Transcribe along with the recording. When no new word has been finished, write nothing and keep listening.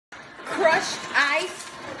crushed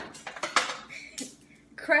ice.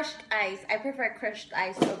 Crushed ice. I prefer crushed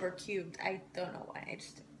ice over cubed. I don't know why. I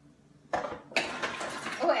just.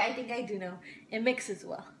 Oh wait, I think I do know. It mixes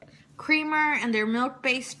well. Creamer and they're milk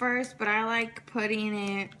based first, but I like putting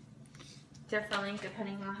it differently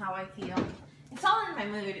depending on how I feel. It's all in my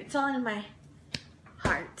mood. It's all in my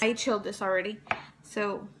heart. I chilled this already.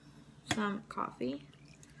 So some coffee.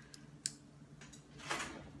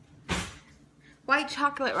 White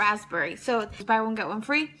chocolate raspberry. So buy one get one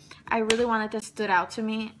free. I really wanted this, stood out to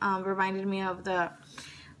me. Reminded me of the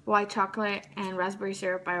white chocolate and raspberry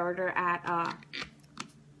syrup I order at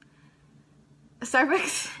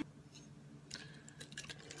Starbucks.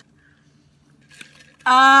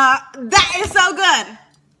 That is so good.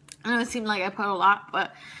 I know it seemed like I put a lot,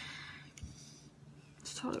 but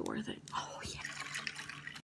it's totally worth it. Oh yeah.